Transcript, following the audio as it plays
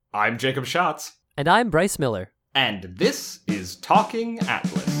I'm Jacob Schatz. And I'm Bryce Miller. And this is Talking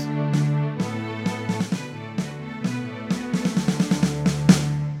Atlas.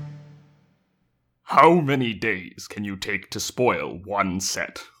 How many days can you take to spoil one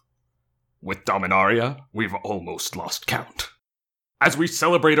set? With Dominaria, we've almost lost count. As we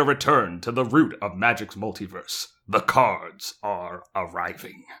celebrate a return to the root of Magic's multiverse, the cards are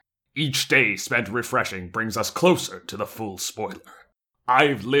arriving. Each day spent refreshing brings us closer to the full spoiler.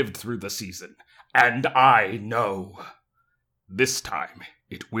 I've lived through the season, and I know. This time,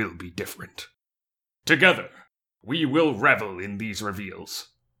 it will be different. Together, we will revel in these reveals.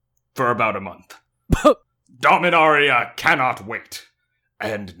 For about a month. Dominaria cannot wait,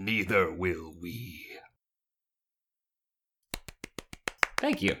 and neither will we.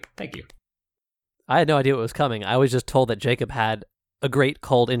 Thank you. I had no idea what was coming. I was just told that Jacob had a great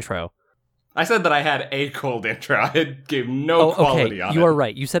cold intro. I said that I had a cold intro. I gave no quality on it. You are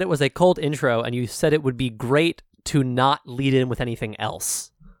right. You said it was a cold intro, and you said it would be great to not lead in with anything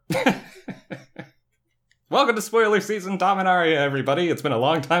else. Welcome to Spoiler Season Dominaria, everybody. It's been a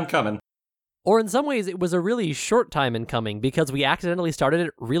long time coming. Or in some ways, it was a really short time in coming, because we accidentally started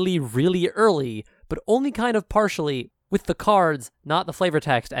it really, really early, but only kind of partially with the cards, not the flavor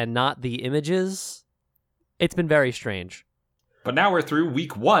text, and not the images. It's been very strange. But now we're through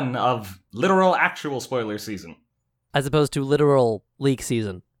week 1 of literal actual spoiler season. As opposed to literal leak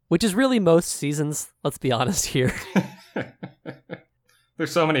season, which is really most seasons, let's be honest here.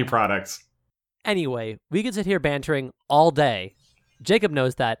 There's so many products. Anyway, we could sit here bantering all day. Jacob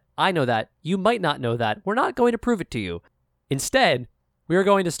knows that, I know that, you might not know that, we're not going to prove it to you. Instead, we are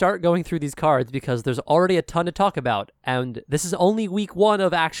going to start going through these cards because there's already a ton to talk about, and this is only week 1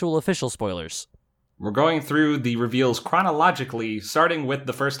 of actual official spoilers. We're going through the reveals chronologically, starting with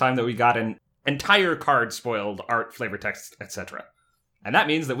the first time that we got an entire card spoiled, art, flavor text, etc. And that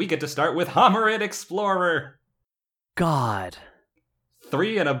means that we get to start with Hominid Explorer. God.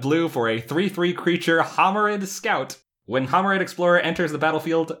 3 and a blue for a 3/3 creature, Hominid Scout. When Hominid Explorer enters the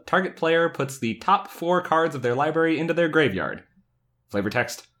battlefield, target player puts the top 4 cards of their library into their graveyard. Flavor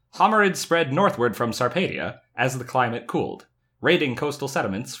text, Hominids spread northward from Sarpedia as the climate cooled, raiding coastal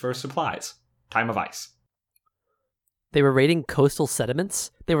sediments for supplies. Time of Ice. They were raiding coastal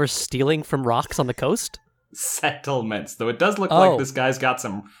sediments? They were stealing from rocks on the coast? Settlements, though it does look like this guy's got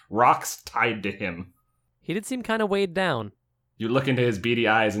some rocks tied to him. He did seem kind of weighed down. You look into his beady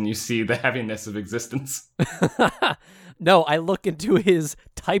eyes and you see the heaviness of existence. No, I look into his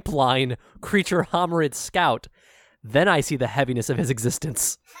type line, creature Hominid Scout. Then I see the heaviness of his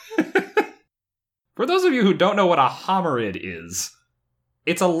existence. For those of you who don't know what a hominid is,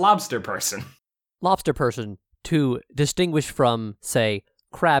 it's a lobster person. Lobster person, to distinguish from, say,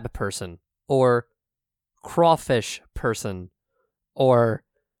 crab person, or crawfish person, or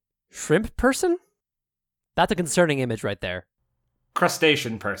shrimp person? That's a concerning image right there.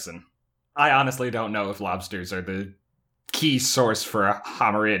 Crustacean person. I honestly don't know if lobsters are the key source for a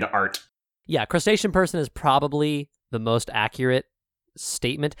hominid art. Yeah, crustacean person is probably the most accurate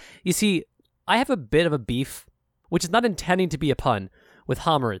statement. You see, I have a bit of a beef, which is not intending to be a pun, with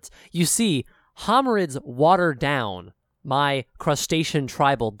hominids. You see, hominids water down my crustacean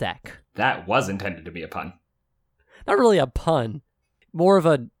tribal deck. That was intended to be a pun. Not really a pun. More of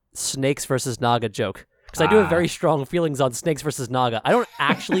a snakes versus Naga joke. Because I do have very strong feelings on snakes versus Naga. I don't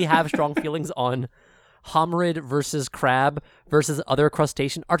actually have strong feelings on hominid versus crab versus other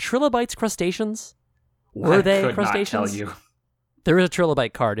crustacean. Are trilobites crustaceans? Were they crustaceans? I could not tell you. There is a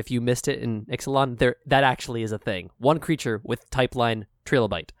trilobite card. If you missed it in Ixalan, that actually is a thing. One creature with type line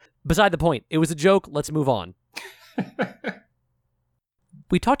trilobite. Beside the point, it was a joke. Let's move on.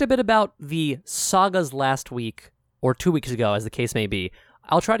 We talked a bit about the sagas last week, or 2 weeks ago, as the case may be.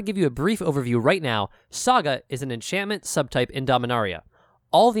 I'll try to give you a brief overview right now. Saga is an enchantment subtype in Dominaria.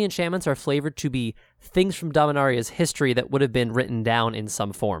 All the enchantments are flavored to be things from Dominaria's history that would have been written down in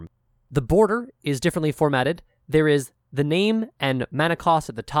some form. The border is differently formatted. There is the name and mana cost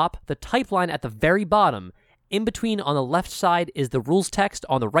at the top, the type line at the very bottom. In between on the left side is the rules text.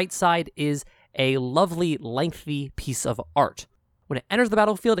 On the right side is a lovely, lengthy piece of art. When it enters the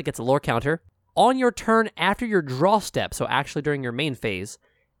battlefield, it gets a lore counter. On your turn after your draw step, so actually during your main phase,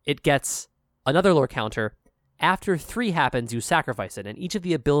 it gets another lore counter. After 3 happens, you sacrifice it, and each of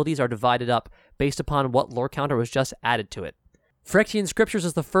the abilities are divided up based upon what lore counter was just added to it. Phyrexian Scriptures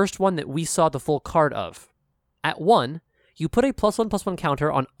is the first one that we saw the full card of. At 1, you put a +1/+1 counter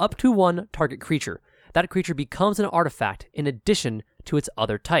on up to 1 target creature. That creature becomes an artifact in addition to its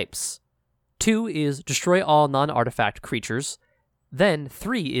other types. 2 is destroy all non-artifact creatures. Then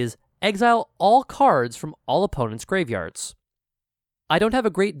 3 is exile all cards from all opponents' graveyards. I don't have a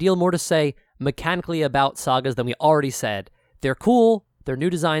great deal more to say mechanically about sagas than we already said. They're cool, they're new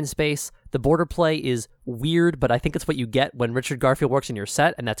design space, the border play is weird, but I think it's what you get when Richard Garfield works in your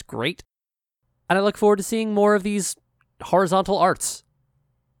set, and that's great. And I look forward to seeing more of these horizontal arts.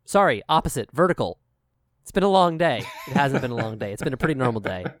 Sorry, opposite, vertical. It's been a long day. It hasn't been a long day. It's been a pretty normal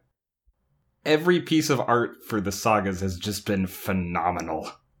day. Every piece of art for the sagas has just been phenomenal.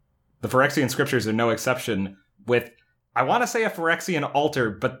 The Phyrexian scriptures are no exception, with, I want to say a Phyrexian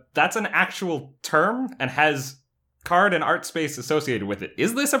altar, but that's an actual term and has card and art space associated with it.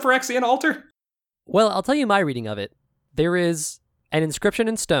 Is this a Phyrexian altar? Well, I'll tell you my reading of it. There is an inscription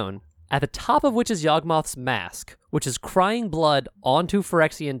in stone, at the top of which is Yawgmoth's mask, which is crying blood onto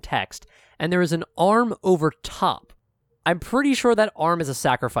Phyrexian text, and there is an arm over top. I'm pretty sure that arm is a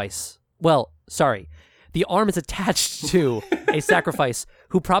sacrifice. Well, sorry. The arm is attached to a sacrifice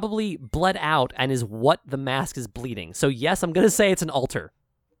who probably bled out and is what the mask is bleeding. So yes, I'm going to say it's an altar.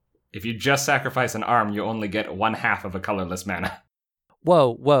 If you just sacrifice an arm, you only get 1/2 of a colorless mana.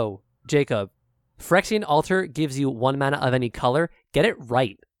 Whoa, Jacob. Phyrexian altar gives you 1 mana of any color. Get it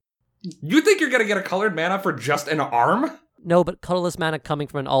right. You think you're going to get a colored mana for just an arm? No, but colorless mana coming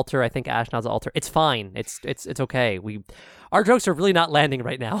from an altar, I think Ashnod's altar. It's fine. It's okay. Our jokes are really not landing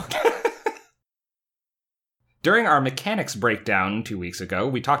right now. During our mechanics breakdown 2 weeks ago,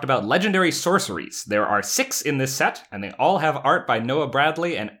 we talked about legendary sorceries. There are 6 in this set, and they all have art by Noah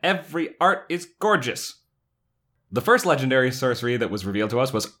Bradley, and every art is gorgeous. The first legendary sorcery that was revealed to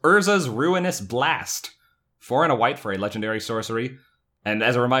us was Urza's Ruinous Blast. 4 and a white for a legendary sorcery. And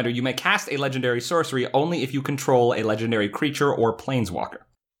as a reminder, you may cast a legendary sorcery only if you control a legendary creature or planeswalker.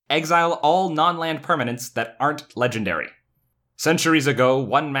 Exile all non-land permanents that aren't legendary. Centuries ago,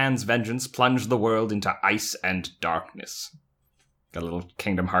 one man's vengeance plunged the world into ice and darkness. Got a little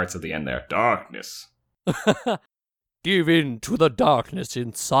Kingdom Hearts at the end there. Darkness. Give in to the darkness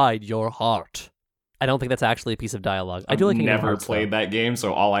inside your heart. I don't think that's actually a piece of dialogue. I do like Kingdom Hearts, never played that game,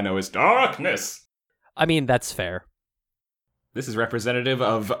 so all I know is darkness. I mean, that's fair. This is representative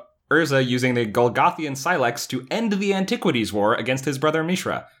of Urza using the Golgothian Silex to end the Antiquities War against his brother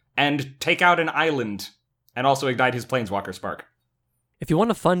Mishra, and take out an island, and also ignite his Planeswalker Spark. If you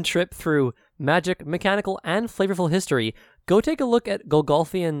want a fun trip through magic, mechanical, and flavorful history, go take a look at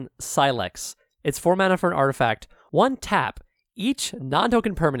Golgothian Silex. It's 4 mana for an artifact, 1 tap. Each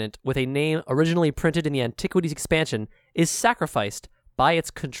non-token permanent with a name originally printed in the Antiquities expansion is sacrificed by its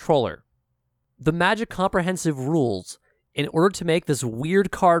controller. The Magic Comprehensive Rules, in order to make this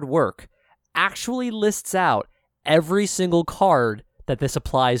weird card work, actually lists out every single card that this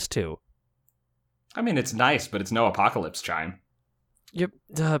applies to. I mean, it's nice, but it's no Apocalypse Chime. Yep.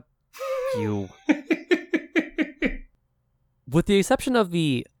 You. With the exception of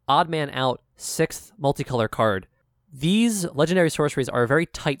the odd man out 6th multicolor card, these legendary sorceries are a very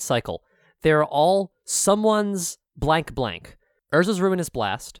tight cycle. They're all someone's blank blank. Urza's Ruinous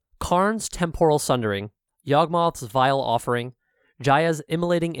Blast, Karn's Temporal Sundering, Yawgmoth's Vile Offering, Jaya's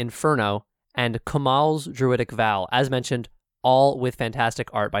Immolating Inferno, and Kamal's Druidic Vow, as mentioned, all with fantastic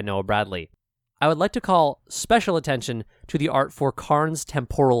art by Noah Bradley. I would like to call special attention to the art for Karn's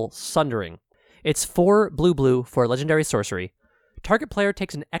Temporal Sundering. It's 4 blue for a legendary sorcery. Target player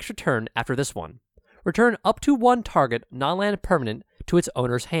takes an extra turn after this one. Return up to 1 target non-land permanent to its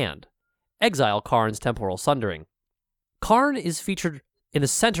owner's hand. Exile Karn's Temporal Sundering. Karn is featured in the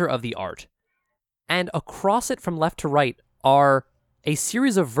center of the art, and across it from left to right are a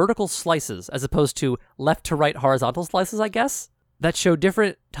series of vertical slices, as opposed to left to right horizontal slices, I guess, that show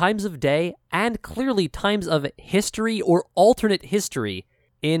different times of day and clearly times of history or alternate history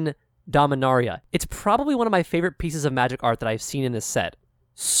in Dominaria. It's probably one of my favorite pieces of Magic art that I've seen in this set.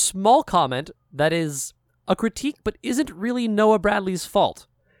 Small comment that is a critique but isn't really Noah Bradley's fault.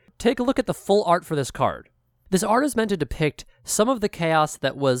 Take a look at the full art for this card. This art is meant to depict some of the chaos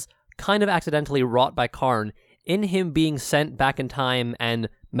that was kind of accidentally wrought by Karn in him being sent back in time and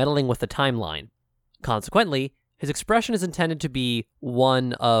meddling with the timeline. Consequently, his expression is intended to be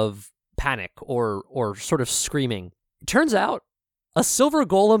one of panic or sort of screaming. It turns out, a silver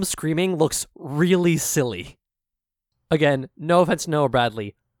golem screaming looks really silly. Again, no offense to Noah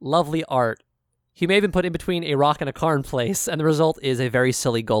Bradley, lovely art. He may have been put in between a rock and a Karn place, and the result is a very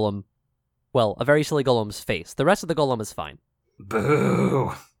silly golem. Well, a very silly golem's face. The rest of the golem is fine.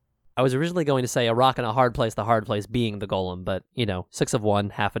 Boo! I was originally going to say a rock and a hard place, the hard place being the golem, but, 6 of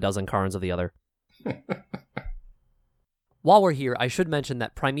one, half a dozen Karns of the other. While we're here, I should mention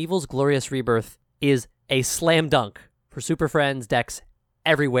that Primeval's Glorious Rebirth is a slam dunk for Super Friends decks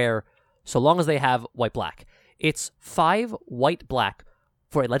everywhere, so long as they have white-black. It's 5 white-black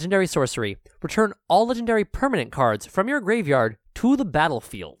for a legendary sorcery. Return all legendary permanent cards from your graveyard to the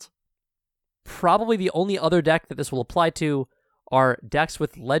battlefield. Probably the only other deck that this will apply to are decks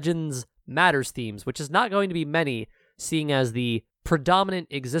with Legends Matters themes, which is not going to be many, seeing as the predominant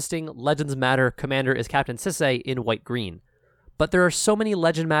existing Legends Matter commander is Captain Sisay in white-green. But there are so many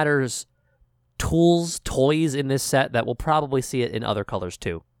Legend Matters toys in this set that we'll probably see it in other colors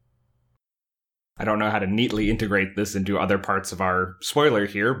too. I don't know how to neatly integrate this into other parts of our spoiler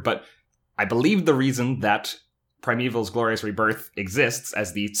here, but I believe the reason that Primeval's Glorious Rebirth exists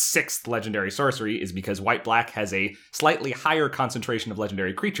as the 6th legendary sorcery is because white-black has a slightly higher concentration of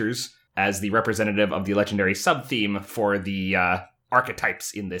legendary creatures as the representative of the legendary sub-theme for the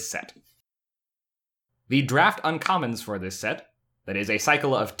archetypes in this set. The draft uncommons for this set, that is a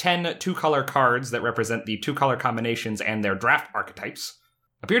cycle of 10 2-color cards that represent the 2-color combinations and their draft archetypes,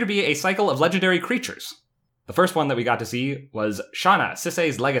 appear to be a cycle of legendary creatures. The first one that we got to see was Shauna,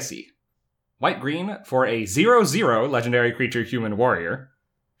 Sisay's Legacy. White-green for a 0/0 legendary creature human warrior.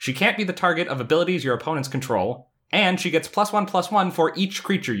 She can't be the target of abilities your opponents control, and she gets +1/+1 for each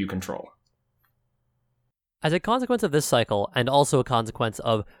creature you control. As a consequence of this cycle, and also a consequence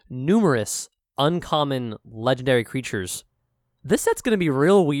of numerous uncommon legendary creatures, this set's going to be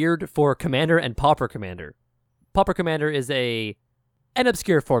real weird for Commander and Pauper Commander. Pauper Commander is an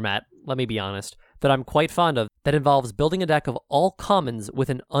obscure format, let me be honest, that I'm quite fond of, that involves building a deck of all commons with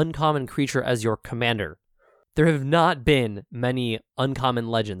an uncommon creature as your commander. There have not been many uncommon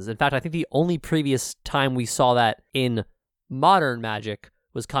legends. In fact, I think the only previous time we saw that in modern Magic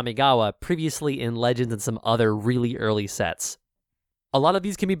was Kamigawa, previously in Legends and some other really early sets. A lot of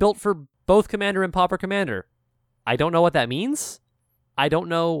these can be built for both Commander and Pauper Commander. I don't know what that means. I don't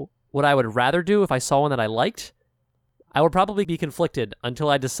know what I would rather do if I saw one that I liked. I would probably be conflicted until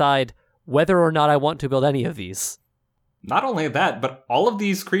I decide whether or not I want to build any of these. Not only that, but all of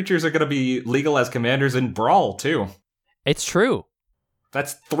these creatures are going to be legal as commanders in Brawl, too. It's true.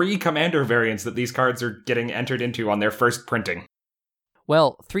 That's 3 commander variants that these cards are getting entered into on their first printing.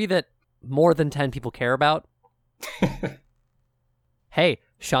 Well, 3 that more than 10 people care about. Hey,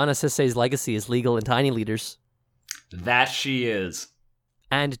 Shauna Sisay's Legacy is legal in Tiny Leaders. That she is.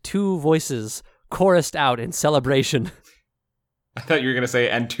 And 2 voices chorused out in celebration. I thought you were going to say,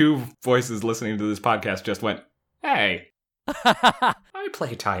 and 2 voices listening to this podcast just went, hey, I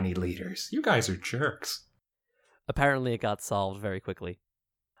play Tiny Leaders. You guys are jerks. Apparently it got solved very quickly.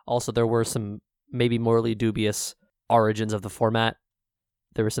 Also, there were some maybe morally dubious origins of the format.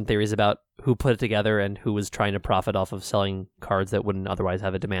 There were some theories about who put it together and who was trying to profit off of selling cards that wouldn't otherwise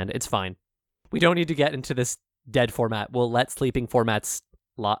have a demand. It's fine. We don't need to get into this dead format. We'll let sleeping formats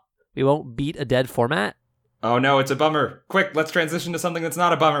We won't beat a dead format? Oh no, it's a bummer. Quick, let's transition to something that's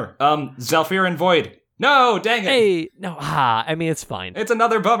not a bummer. Zhalfir and Void. No, dang it. Hey, no, I mean, it's fine. It's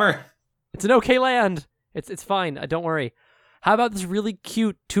another bummer. It's an okay land. It's fine, don't worry. How about this really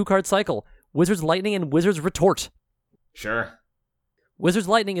cute 2-card cycle? Wizard's Lightning and Wizard's Retort. Sure. Wizard's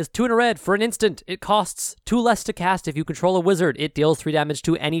Lightning is 2 in a red for an instant. It costs 2 less to cast if you control a wizard. It deals 3 damage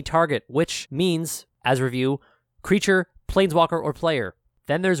to any target, which means, as review, creature, planeswalker, or player.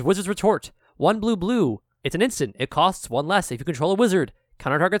 Then there's Wizard's Retort. 1 blue. It's an instant. It costs 1 less if you control a wizard.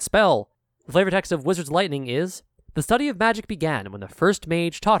 Counter target spell. The flavor text of Wizard's Lightning is, the study of magic began when the first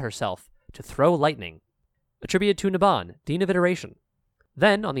mage taught herself to throw lightning. Attributed to Naban, Dean of Iteration.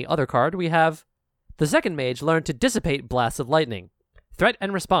 Then, on the other card, we have, the second mage learned to dissipate blasts of lightning. Threat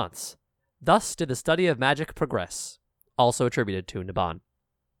and response. Thus did the study of magic progress. Also attributed to Naban.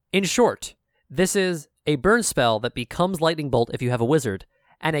 In short, this is a burn spell that becomes Lightning Bolt if you have a wizard,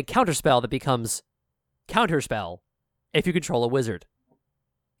 and a counterspell that becomes Counterspell if you control a wizard.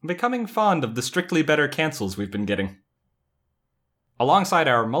 I'm becoming fond of the strictly better cancels we've been getting. Alongside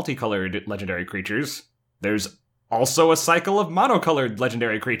our multicolored legendary creatures, there's also a cycle of monocolored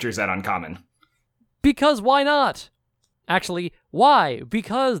legendary creatures at Uncommon. Because why not? Actually, why?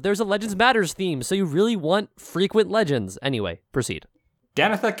 Because there's a Legends Matters theme, so you really want frequent legends. Anyway, proceed.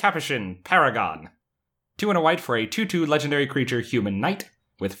 Danitha Capuchin, Paragon. 2 and a white for a 2/2 legendary creature human knight,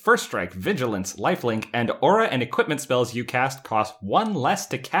 with First Strike, Vigilance, Lifelink, and aura and equipment spells you cast cost 1 less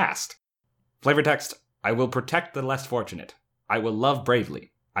to cast. Flavor text, I will protect the less fortunate. I will love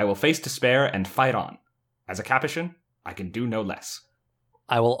bravely. I will face despair and fight on. As a Capuchin, I can do no less.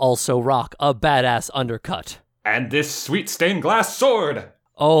 I will also rock a badass undercut. And this sweet stained glass sword!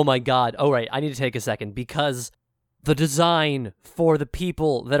 Oh my god. Oh, right. I need to take a second because the design for the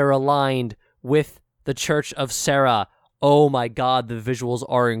people that are aligned with the Church of Sarah, oh my god, the visuals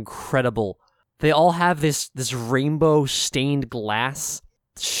are incredible. They all have this rainbow stained glass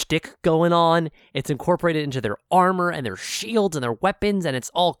shtick going on. It's incorporated into their armor and their shields and their weapons, and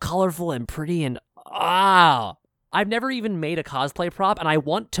it's all colorful and pretty and I've never even made a cosplay prop, and I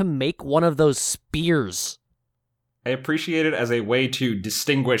want to make one of those spears. I appreciate it as a way to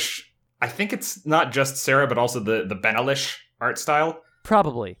distinguish, I think it's not just Sarah, but also the Benelish art style.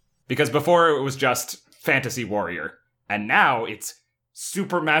 Probably. Because before it was just fantasy warrior, and now it's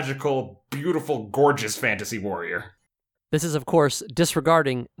super magical, beautiful, gorgeous fantasy warrior. This is, of course,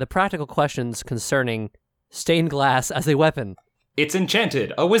 disregarding the practical questions concerning stained glass as a weapon. It's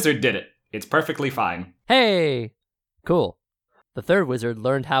enchanted. A wizard did it. It's perfectly fine. Hey! Cool. The third wizard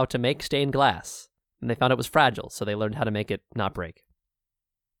learned how to make stained glass, and they found it was fragile, so they learned how to make it not break.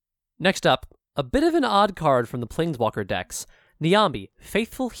 Next up, a bit of an odd card from the Planeswalker decks, Niambi,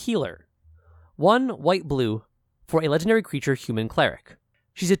 Faithful Healer. 1 white-blue for a legendary creature human cleric.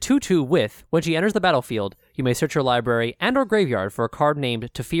 She's a 2/2 with, when she enters the battlefield, you may search your library and or graveyard for a card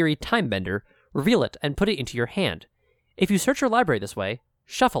named Teferi Timebender, reveal it, and put it into your hand. If you search your library this way,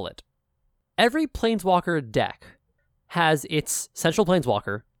 shuffle it. Every Planeswalker deck has its central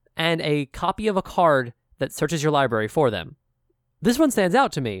Planeswalker and a copy of a card that searches your library for them. This one stands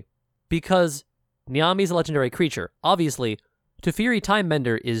out to me because Niambi is a legendary creature. Obviously, Teferi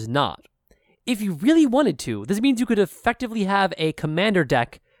Timebender is not. If you really wanted to, this means you could effectively have a commander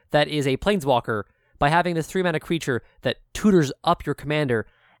deck that is a Planeswalker by having this 3-mana creature that tutors up your commander,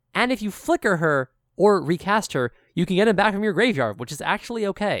 and if you flicker her or recast her, you can get him back from your graveyard, which is actually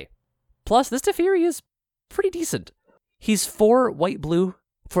okay. Plus, this Teferi is pretty decent. He's 4 white-blue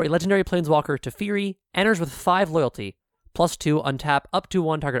for a legendary Planeswalker. Teferi enters with 5 loyalty, +2 untap up to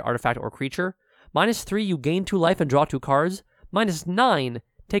 1 target artifact or creature, -3 you gain 2 life and draw 2 cards, -9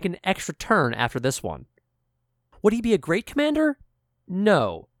 take an extra turn after this one. Would he be a great commander?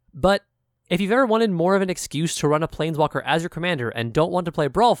 No. But if you've ever wanted more of an excuse to run a Planeswalker as your commander and don't want to play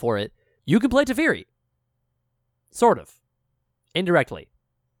Brawl for it, you can play Teferi. Sort of. Indirectly.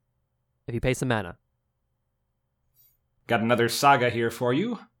 If you pay some mana. Got another saga here for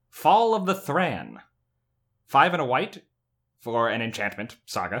you. Fall of the Thran. 5 and a white for an enchantment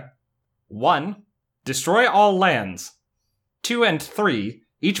saga. 1, destroy all lands. 2 and 3,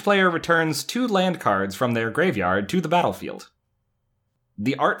 each player returns 2 land cards from their graveyard to the battlefield.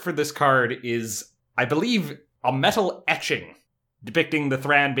 The art for this card is, I believe, a metal etching depicting the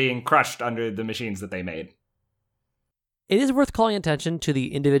Thran being crushed under the machines that they made. It is worth calling attention to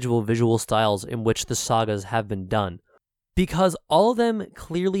the individual visual styles in which the sagas have been done, because all of them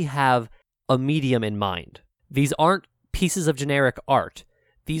clearly have a medium in mind. These aren't pieces of generic art.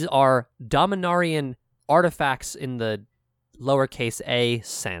 These are Dominarian artifacts in the lowercase a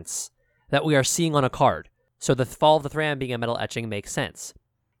sense that we are seeing on a card. So the Fall of the Thran being a metal etching makes sense.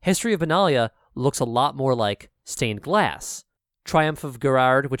 History of Benalia looks a lot more like stained glass. Triumph of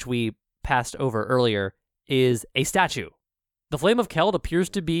Gerard, which we passed over earlier, is a statue. The Flame of Keld appears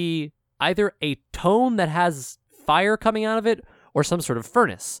to be either a tome that has fire coming out of it or some sort of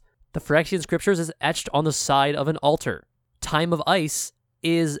furnace. The Phyrexian Scriptures is etched on the side of an altar. Time of Ice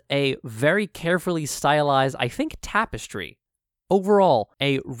is a very carefully stylized, I think, tapestry. Overall,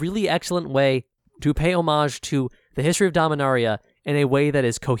 a really excellent way to pay homage to the history of Dominaria in a way that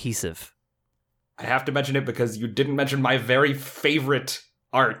is cohesive. I have to mention it because you didn't mention my very favorite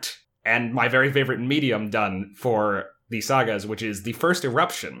art and my very favorite medium done for the sagas, which is The First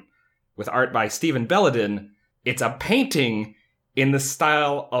Eruption, with art by Stephen Belladin. It's a painting in the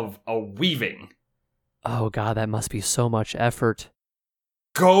style of a weaving. Oh god, that must be so much effort.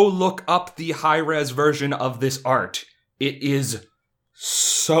 Go look up the high-res version of this art. It is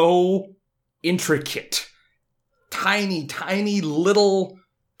so intricate. Tiny, tiny little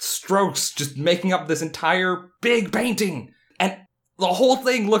strokes just making up this entire big painting. And the whole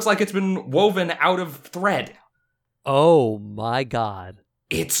thing looks like it's been woven out of thread. Oh my god.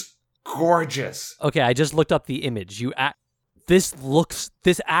 It's gorgeous. Okay, I just looked up the image.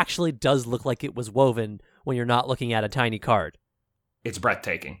 This actually does look like it was woven when you're not looking at a tiny card. It's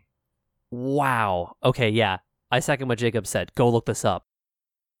breathtaking. Wow. Okay, yeah. I second what Jacob said. Go look this up.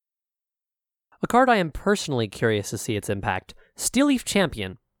 A card I am personally curious to see its impact. Steelleaf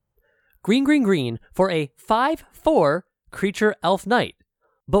Champion. Green, green, green for a 5/4 creature elf knight.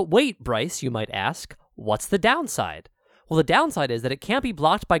 But wait, Bryce, you might ask, what's the downside? Well, the downside is that it can't be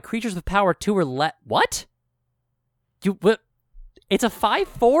blocked by creatures with power 2 or less. What? It's a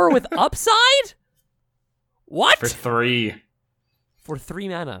 5/4 with upside? What? For 3. For 3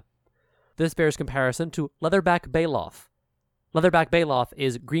 mana. This bears comparison to Leatherback Baloth. Leatherback Baloth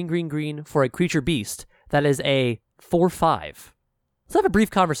is green, green, green for a creature beast that is a 4/5. Let's have a brief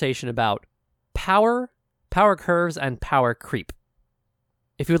conversation about power curves, and power creep.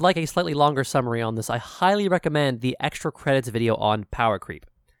 If you would like a slightly longer summary on this, I highly recommend the extra credits video on power creep.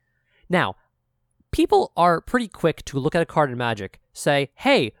 Now, People are pretty quick to look at a card in Magic, say,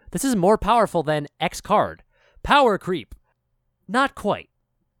 hey, this is more powerful than X card. Power creep. Not quite.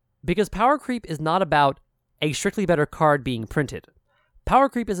 Because power creep is not about a strictly better card being printed. Power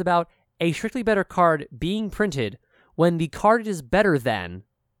creep is about a strictly better card being printed when the card it is better than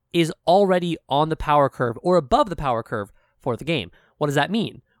is already on the power curve or above the power curve for the game. What does that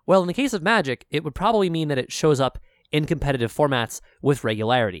mean? Well, in the case of Magic, it would probably mean that it shows up in competitive formats with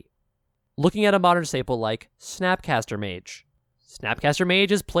regularity. Looking at a modern staple like Snapcaster Mage. Snapcaster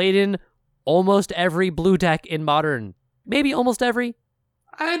Mage is played in almost every blue deck in Modern. Maybe almost every?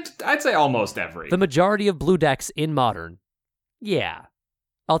 I'd say almost every. The majority of blue decks in Modern. Yeah,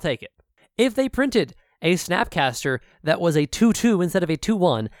 I'll take it. If they printed a Snapcaster that was a 2-2 instead of a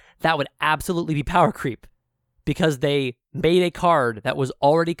 2-1, that would absolutely be power creep, because they made a card that was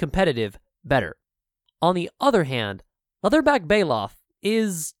already competitive better. On the other hand, Leatherback Baloth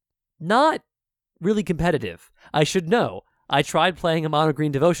is not really competitive. I should know. I tried playing a mono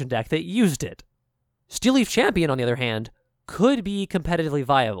green devotion deck that used it. Steelleaf Champion, on the other hand, could be competitively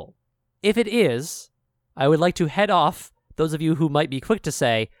viable. If it is, I would like to head off those of you who might be quick to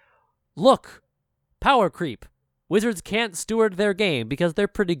say, look, power creep. Wizards can't steward their game because they're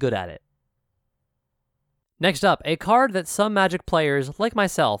pretty good at it. Next up, a card that some Magic players, like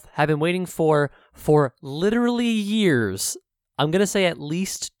myself, have been waiting for literally years. I'm going to say at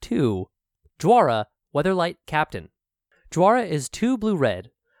least 2. Dwara, Weatherlight Captain. Dwara is 2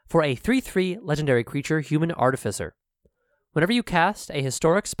 blue-red for a 3/3 legendary creature human artificer. Whenever you cast a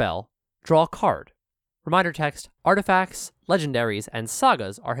historic spell, draw a card. Reminder text, artifacts, legendaries, and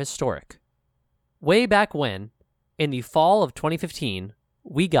sagas are historic. Way back when, in the fall of 2015,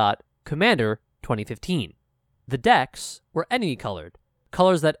 we got Commander 2015. The decks were enemy-colored,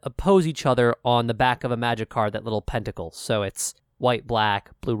 colors that oppose each other on the back of a Magic card, that little pentacle, so it's white,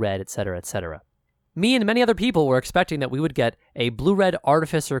 black, blue-red, etc., etc. Me and many other people were expecting that we would get a blue-red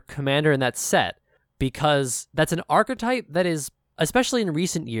Artificer Commander in that set, because that's an archetype that is, especially in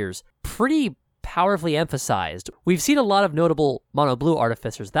recent years, pretty powerfully emphasized. We've seen a lot of notable mono-blue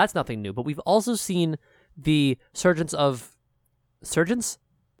Artificers, that's nothing new, but we've also seen the surgence of... Surgence?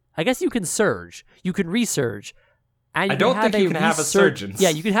 I guess you can surge. You can resurge. And I don't think you can have a surgence. Yeah,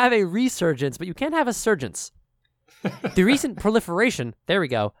 you can have a resurgence, but you can't have a surgence. The recent proliferation, there we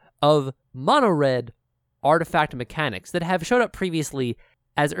go, of mono-red artifact mechanics that have showed up previously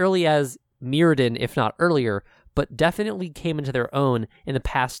as early as Mirrodin, if not earlier, but definitely came into their own in the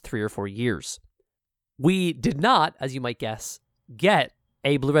past 3 or 4 years. We did not, as you might guess, get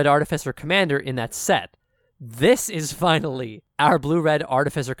a blue-red Artificer Commander in that set. This is finally our blue-red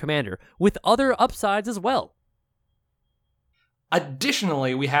Artificer Commander, with other upsides as well.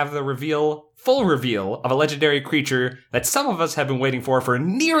 Additionally, we have the full reveal of a legendary creature that some of us have been waiting for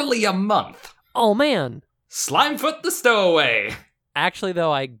nearly a month. Oh man! Slimefoot the Stowaway! Actually,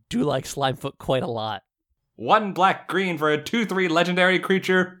 though, I do like Slimefoot quite a lot. 1 black-green for a 2/3 legendary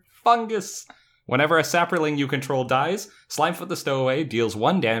creature, Fungus. Whenever a Saproling you control dies, Slimefoot the Stowaway deals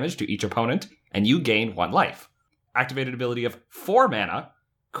 1 damage to each opponent, and you gain 1 life. Activated ability of 4 mana,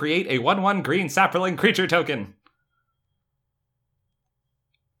 create a 1/1 green Saproling creature token.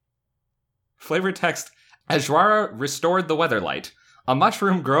 Flavor text, Ajwara restored the Weatherlight. A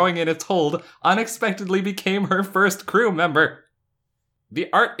mushroom growing in its hold unexpectedly became her first crew member. The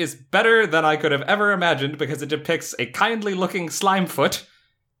art is better than I could have ever imagined because it depicts a kindly-looking Slimefoot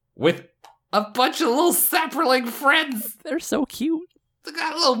with a bunch of little Saproling friends. They're so cute. They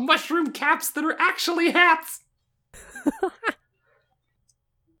got little mushroom caps that are actually hats.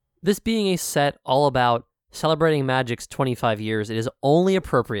 This being a set all about celebrating Magic's 25 years, it is only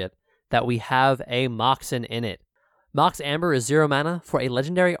appropriate that we have a Moxen in it. Mox Amber is 0 mana for a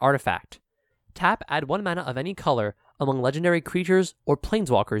legendary artifact. Tap, add 1 mana of any color among legendary creatures or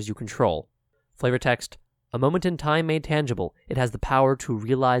planeswalkers you control. Flavor text, a moment in time made tangible. It has the power to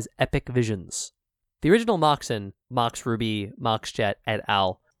realize epic visions. The original Moxen, Mox Ruby, Mox Jet, et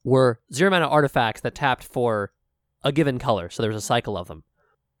al., were 0 mana artifacts that tapped for a given color, so there was a cycle of them.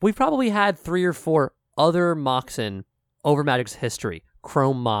 We've probably had 3 or 4 other Moxen over Magic's history.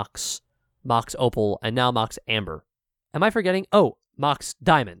 Chrome Mox, Mox Opal, and now Mox Amber. Am I forgetting? Oh, Mox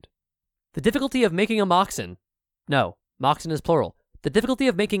Diamond. The difficulty of making a Moxen, no, Moxen is plural. The difficulty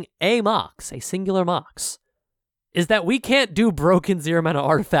of making a Mox, a singular Mox, is that we can't do broken 0 mana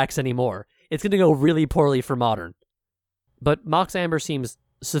artifacts anymore. It's going to go really poorly for Modern. But Mox Amber seems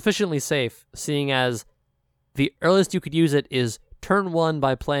sufficiently safe, seeing as the earliest you could use it is turn 1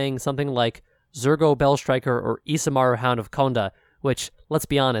 by playing something like Zurgo Bellstriker or Isamaru Hound of Konda, which, let's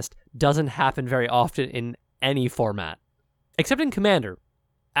be honest, doesn't happen very often in any format. Except in Commander.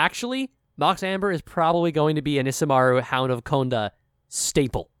 Actually, Mox Amber is probably going to be an Isamaru Hound of Konda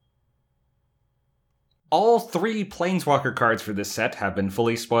staple. All 3 Planeswalker cards for this set have been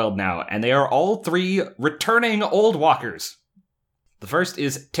fully spoiled now, and they are all 3 returning Old Walkers. The first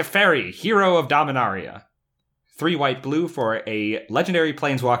is Teferi, Hero of Dominaria. 3 white-blue for a legendary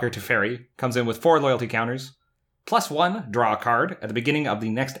Planeswalker Teferi, comes in with 4 loyalty counters. +1, draw a card. At the beginning of the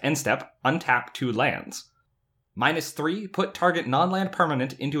next end step, untap 2 lands. -3, put target non-land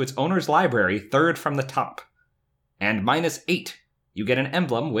permanent into its owner's library, 3rd from the top. And -8, you get an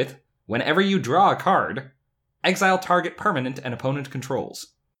emblem with, whenever you draw a card, exile target permanent an opponent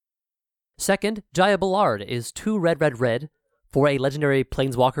controls. Second, Jaya Ballard is 2 red for a legendary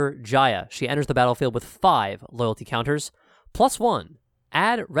Planeswalker Jaya. She enters the battlefield with 5 loyalty counters. +1,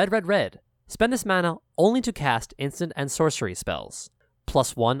 add red. Spend this mana only to cast instant and sorcery spells.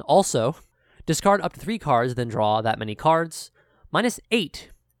 +1 also, discard up to 3 cards, then draw that many cards. -8,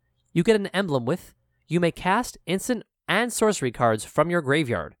 you get an emblem with, you may cast instant and sorcery cards from your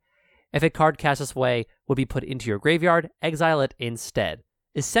graveyard. If a card cast this way would be put into your graveyard, exile it instead.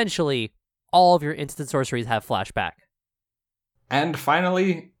 Essentially, all of your instant sorceries have flashback. And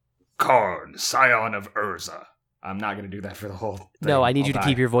finally, Karn, Scion of Urza. I'm not going to do that for the whole thing. No, I need you to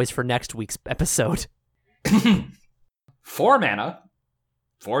keep your voice for next week's episode. 4 mana,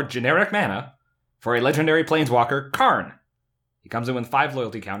 4 generic mana, for a legendary Planeswalker, Karn. He comes in with 5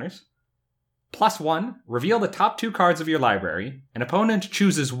 loyalty counters. +1, reveal the top 2 cards of your library. An opponent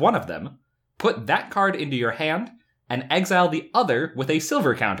chooses one of them. Put that card into your hand, and exile the other with a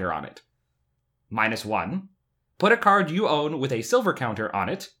silver counter on it. -1, put a card you own with a silver counter on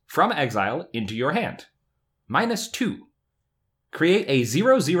it from exile into your hand. -2, create a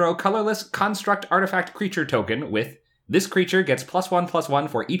 0/0 colorless construct artifact creature token with, this creature gets +1/+1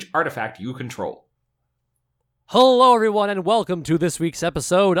 for each artifact you control. Hello everyone and welcome to this week's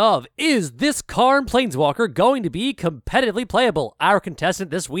episode of Is This Karn Planeswalker Going to Be Competitively Playable? Our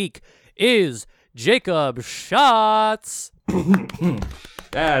contestant this week is Jacob Schatz.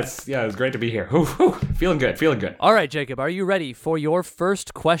 It's great to be here. Feeling good. All right, Jacob, are you ready for your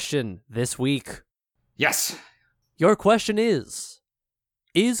first question this week? Yes. Your question is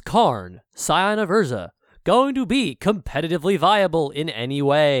Karn, Scion of Urza, going to be competitively viable in any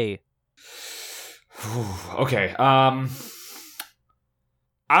way? Okay, I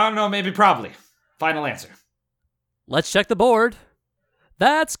don't know, maybe probably. Final answer. Let's check the board.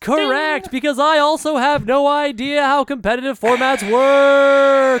 That's correct, because I also have no idea how competitive formats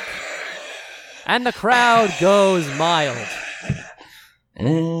work. And the crowd goes mild.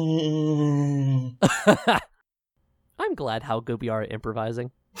 I'm glad how good we are at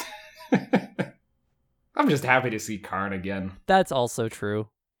improvising. I'm just happy to see Karn again. That's also true.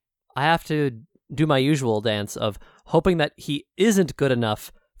 I have to do my usual dance of hoping that he isn't good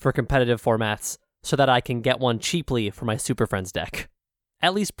enough for competitive formats so that I can get one cheaply for my Super Friends deck.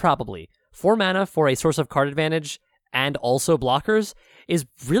 At least probably. 4 mana for a source of card advantage and also blockers is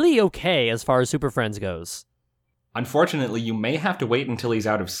really okay as far as Super Friends goes. Unfortunately, you may have to wait until he's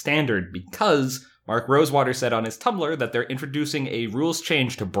out of Standard because Mark Rosewater said on his Tumblr that they're introducing a rules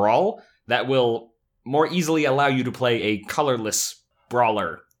change to Brawl that will more easily allow you to play a colorless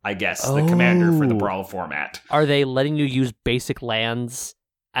brawler, I guess, the commander for the Brawl format. Are they letting you use basic lands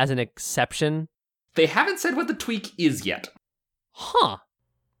as an exception? They haven't said what the tweak is yet. Huh.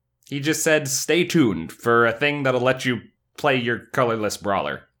 He just said, stay tuned for a thing that'll let you play your colorless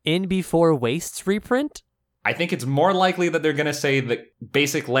brawler. In Before Wastes reprint? I think it's more likely that they're going to say that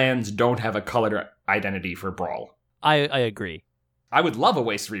basic lands don't have a color identity for Brawl. I agree. I would love a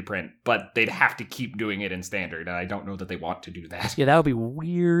Waste reprint, but they'd have to keep doing it in Standard, and I don't know that they want to do that. Yeah, that would be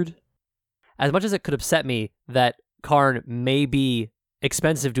weird. As much as it could upset me that Karn may be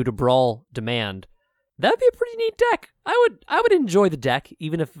expensive due to Brawl demand, that would be a pretty neat deck. I would enjoy the deck,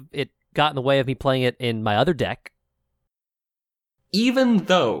 even if it got in the way of me playing it in my other deck. Even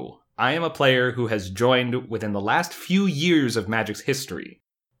though I am a player who has joined within the last few years of Magic's history,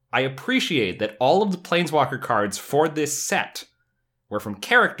 I appreciate that all of the Planeswalker cards for this set were from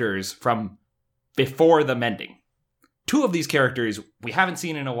characters from before the mending. 2 of these characters we haven't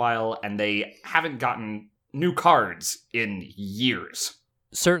seen in a while, and they haven't gotten new cards in years.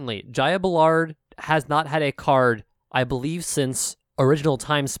 Certainly. Jaya Ballard has not had a card, I believe, since original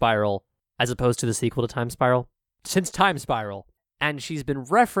Time Spiral, as opposed to the sequel to Time Spiral. Since Time Spiral. And she's been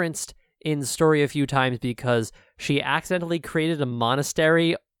referenced in story a few times because she accidentally created a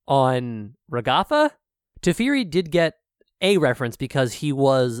monastery on Regatha. Teferi did get a reference because he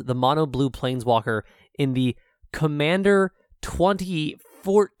was the mono blue planeswalker in the Commander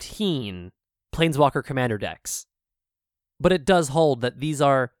 2014 Planeswalker Commander decks. But it does hold that these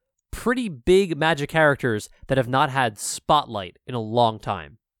are pretty big Magic characters that have not had Spotlight in a long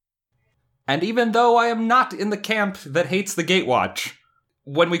time. And even though I am not in the camp that hates the Gatewatch,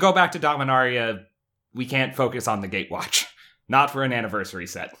 when we go back to Dominaria, we can't focus on the Gatewatch. Not for an anniversary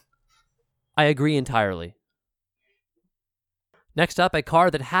set. I agree entirely. Next up, a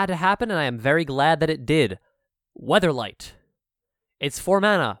card that had to happen, and I am very glad that it did. Weatherlight. It's 4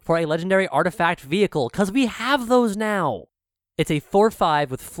 mana for a legendary artifact vehicle, because we have those now. It's a 4/5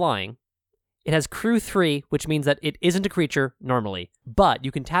 with flying. It has crew 3, which means that it isn't a creature normally, but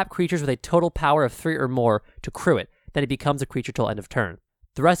you can tap creatures with a total power of 3 or more to crew it, then it becomes a creature till end of turn.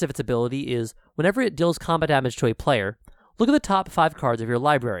 The rest of its ability is, whenever it deals combat damage to a player, look at the top 5 cards of your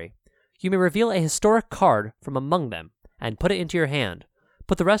library. You may reveal a historic card from among them, and put it into your hand.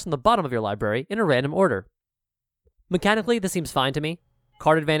 Put the rest on the bottom of your library in a random order. Mechanically, this seems fine to me.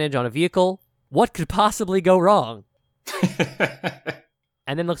 Card advantage on a vehicle. What could possibly go wrong?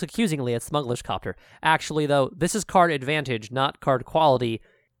 And then looks accusingly at Smuggler's Copter. Actually, though, this is card advantage, not card quality.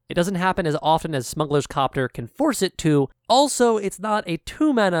 It doesn't happen as often as Smuggler's Copter can force it to. Also, it's not a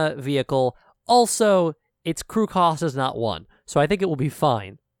 2-mana vehicle. Also, its crew cost is not 1. So I think it will be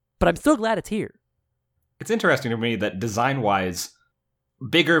fine. But I'm still glad it's here. It's interesting to me that design-wise,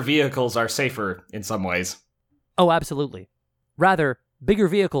 bigger vehicles are safer in some ways. Oh, absolutely. Rather, bigger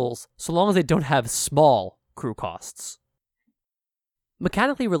vehicles, so long as they don't have small crew costs.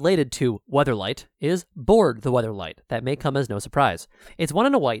 Mechanically related to Weatherlight is Board the Weatherlight. That may come as no surprise. It's 1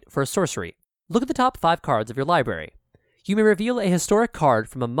 and a white for a sorcery. Look at the top 5 cards of your library. You may reveal a historic card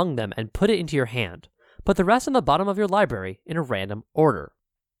from among them and put it into your hand. Put the rest on the bottom of your library in a random order.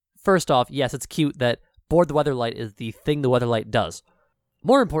 First off, yes, it's cute that Board the Weatherlight is the thing the Weatherlight does.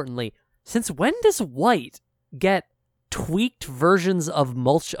 More importantly, since when does white get tweaked versions of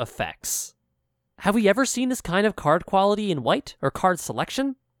mulch effects? Have we ever seen this kind of card quality in white, or card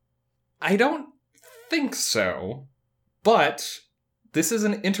selection? I don't think so, but this is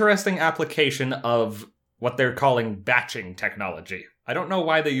an interesting application of what they're calling batching technology. I don't know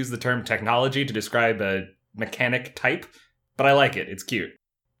why they use the term technology to describe a mechanic type, but I like it. It's cute.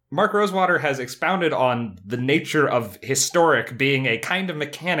 Mark Rosewater has expounded on the nature of historic being a kind of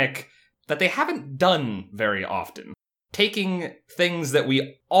mechanic that they haven't done very often. Taking things that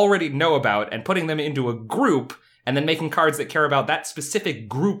we already know about and putting them into a group, and then making cards that care about that specific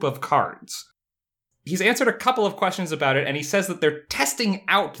group of cards. He's answered a couple of questions about it, and he says that they're testing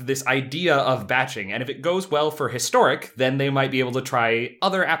out this idea of batching, and if it goes well for historic, then they might be able to try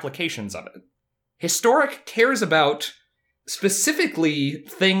other applications of it. Historic cares about specifically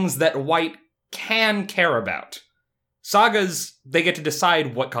things that white can care about. Sagas, they get to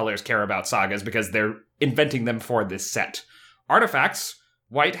decide what colors care about sagas because they're inventing them for this set. Artifacts,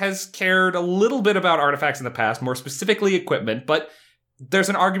 white has cared a little bit about artifacts in the past, more specifically equipment, but there's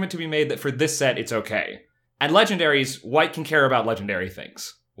an argument to be made that for this set, it's okay. And legendaries, white can care about legendary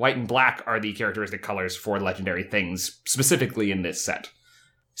things. White and black are the characteristic colors for legendary things, specifically in this set.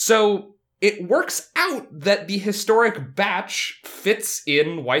 So it works out that the historic batch fits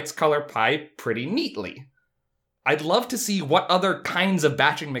in white's color pie pretty neatly. I'd love to see what other kinds of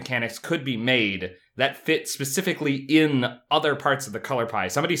batching mechanics could be made that fit specifically in other parts of the color pie.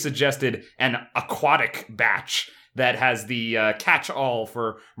 Somebody suggested an aquatic batch that has the catch-all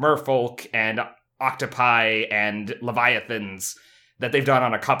for merfolk and octopi and leviathans that they've done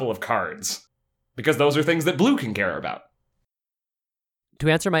on a couple of cards. Because those are things that blue can care about. To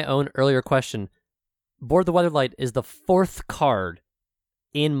answer my own earlier question, Board the Weatherlight is the 4th card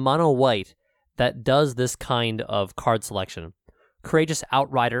in mono white that does this kind of card selection. Courageous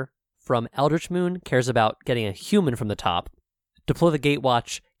Outrider from Eldritch Moon cares about getting a human from the top. Deploy the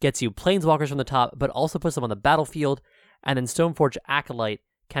Gatewatch gets you planeswalkers from the top, but also puts them on the battlefield. And then Stoneforge Acolyte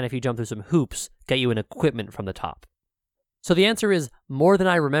can, if you jump through some hoops, get you an equipment from the top. So the answer is more than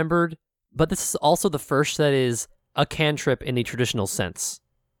I remembered, but this is also the first that is a cantrip in the traditional sense.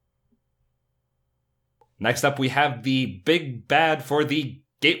 Next up, we have the big bad for the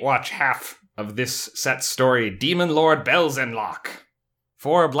Gatewatch half of this set story, Demon Lord Belzenlock.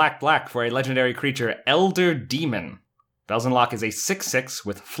 4 black for a legendary creature, Elder Demon. Belzenlock is a 6/6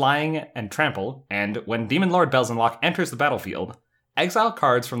 with flying and trample, and when Demon Lord Belzenlock enters the battlefield, exile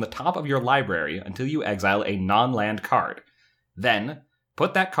cards from the top of your library until you exile a non-land card. Then,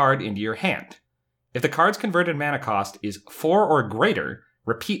 put that card into your hand. If the card's converted mana cost is 4 or greater,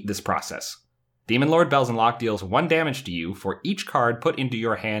 repeat this process. Demon Lord Belzenlock deals 1 damage to you for each card put into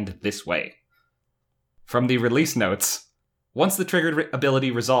your hand this way. From the release notes, once the triggered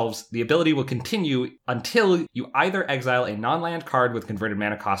ability resolves, the ability will continue until you either exile a non-land card with converted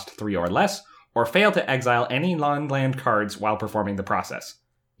mana cost 3 or less, or fail to exile any non-land cards while performing the process.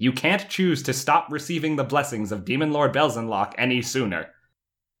 You can't choose to stop receiving the blessings of Demon Lord Belzenlock any sooner.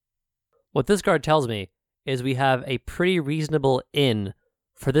 What this card tells me is we have a pretty reasonable in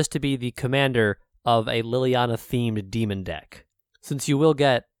for this to be the commander of a Liliana-themed demon deck, since you will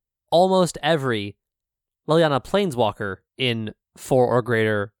get almost every Liliana Planeswalker in 4 or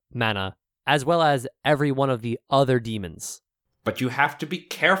greater mana, as well as every one of the other demons. But you have to be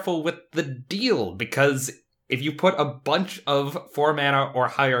careful with the deal, because if you put a bunch of 4 mana or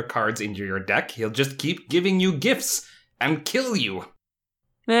higher cards into your deck, he'll just keep giving you gifts and kill you.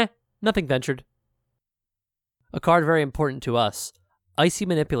 Nothing ventured. A card very important to us, Icy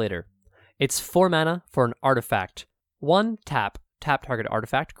Manipulator. It's 4 mana for an artifact. 1 tap target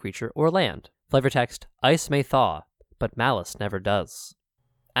artifact, creature, or land. Flavor text, Ice may thaw, but Malice never does.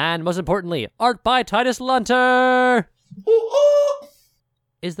 And most importantly, art by Titus Lunter!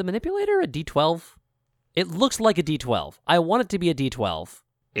 Is the Manipulator a D12? It looks like a D12. I want it to be a D12.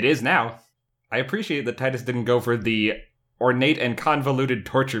 It is now. I appreciate that Titus didn't go for the ornate and convoluted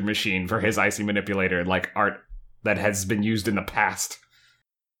torture machine for his Icy Manipulator, like art that has been used in the past.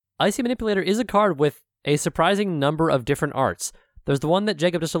 Icy Manipulator is a card with a surprising number of different arts. There's the one that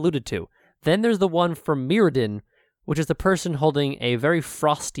Jacob just alluded to. Then there's the one from Mirrodin, which is the person holding a very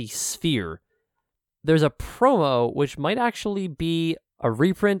frosty sphere. There's a promo, which might actually be a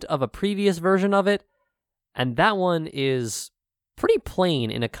reprint of a previous version of it, and that one is pretty plain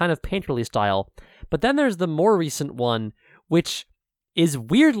in a kind of painterly style. But then there's the more recent one, which is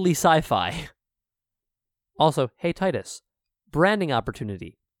weirdly sci-fi. Also, hey Titus, branding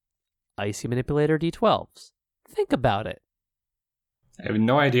opportunity. Icy Manipulator D12s. Think about it. I have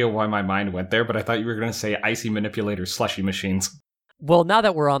no idea why my mind went there, but I thought you were going to say Icy Manipulator slushy machines. Well, now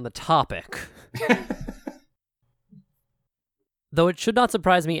that we're on the topic. Though it should not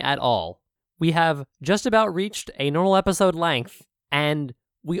surprise me at all. We have just about reached a normal episode length, and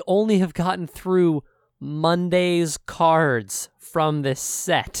we only have gotten through Monday's cards from this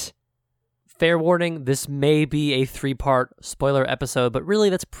set. Fair warning, this may be a 3-part spoiler episode, but really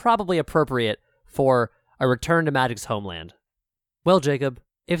that's probably appropriate for a return to Magic's homeland. Well, Jacob,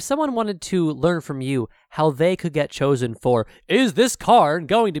 if someone wanted to learn from you how they could get chosen for, is this card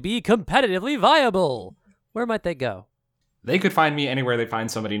going to be competitively viable? Where might they go? They could find me anywhere they find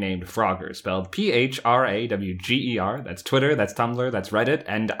somebody named Frogger, spelled Phrawgger. That's Twitter, that's Tumblr, that's Reddit,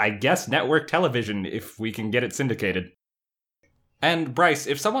 and I guess network television if we can get it syndicated. And Bryce,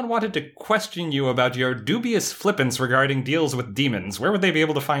 if someone wanted to question you about your dubious flippance regarding deals with demons, where would they be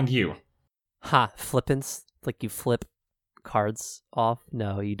able to find you? Ha, flippance? Like you flip cards off?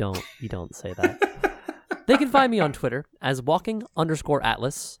 No, you don't. You don't say that. They can find me on Twitter as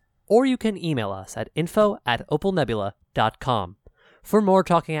walking_atlas, or you can email us at info@opalnebula.com. For more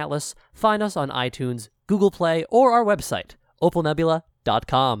Talking Atlas, find us on iTunes, Google Play, or our website,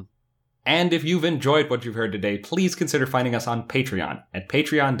 opalnebula.com. And if you've enjoyed what you've heard today, please consider finding us on Patreon at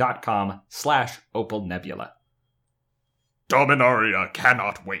patreon.com/opalnebula. Dominaria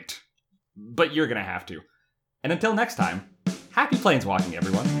cannot wait. But you're gonna have to. And until next time, happy planeswalking,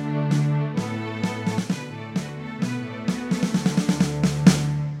 everyone.